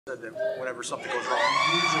Said that whenever something goes wrong,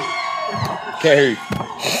 you usually Can't hear you.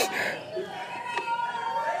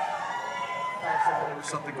 whenever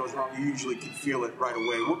something goes wrong, you usually can feel it right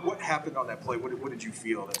away. What happened on that play? What did you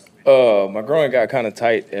feel? My groin got kind of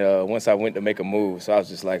tight once I went to make a move, so I was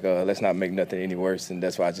just like, let's not make nothing any worse, and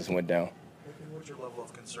that's why I just went down. What's your level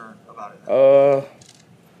of concern about it?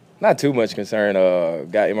 Not too much concern.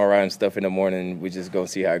 Got MRI and stuff in the morning. We just go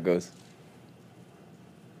see how it goes.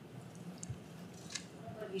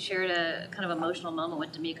 You shared a kind of emotional moment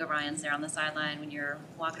with D'Amico Ryans there on the sideline when you're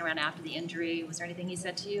walking around after the injury. Was there anything he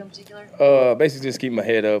said to you in particular? Basically just keep my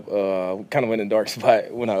head up. Kind of went in a dark spot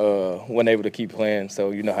when I wasn't able to keep playing,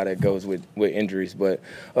 so you know how that goes with injuries. But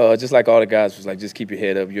just like all the guys was like, just keep your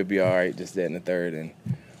head up. You'll be all right. Just that in the third, and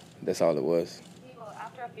that's all it was.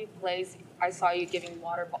 After a few plays, I saw you giving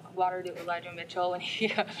water to Elijah Mitchell. And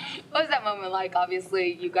what was that moment like?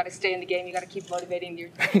 Obviously, you got to stay in the game. You got to keep motivating your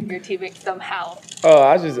teammates somehow.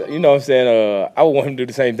 I just, you know what I'm saying, I would want him to do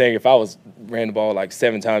the same thing if I ran the ball like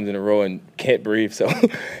 7 times in a row and can't breathe. So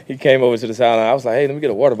he came over to the sideline. I was like, hey, let me get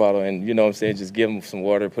a water bottle. And, you know what I'm saying, just give him some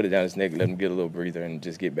water, put it down his neck, let him get a little breather, and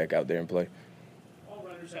just get back out there and play. All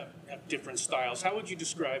runners have different styles. How would you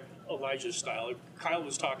describe Elijah's style? Kyle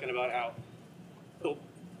was talking about how he'll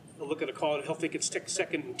look at a call and he'll think it's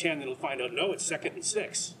second and 10, and he'll find out, no, it's second and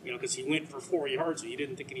 6, because he went for 4 yards and he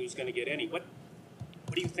didn't think he was going to get any. What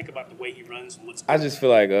do you think about the way he runs? And I just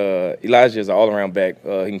feel like Elijah is an all-around back.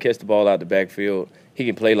 He can catch the ball out the backfield. He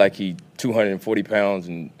can play like he 240 pounds,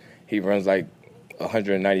 and he runs like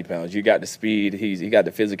 190 pounds. You got the speed, he got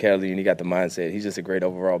the physicality, and he got the mindset. He's just a great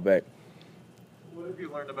overall back. What have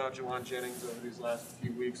you learned about Jauan Jennings over these last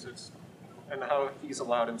few weeks? And how he's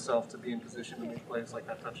allowed himself to be in position to make plays like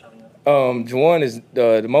that touchdown? Jauan is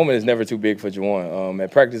the moment is never too big for Jauan.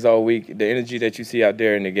 At practice all week, the energy that you see out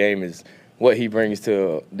there in the game is what he brings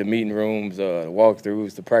to the meeting rooms, the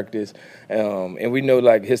walkthroughs, the practice, and we know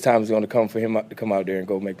like his time is going to come for him to come out there and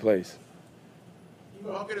go make plays.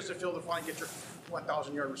 How good does it feel to finally get your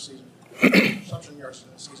 1,000-yard season, reception yards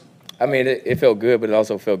in the season? I mean, it felt good, but it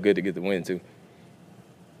also felt good to get the win too.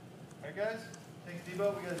 All right, guys. Thanks,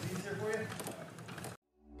 Debo. We got a Z's here for you.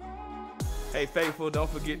 Hey, Faithful, don't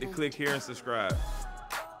forget to click here and subscribe.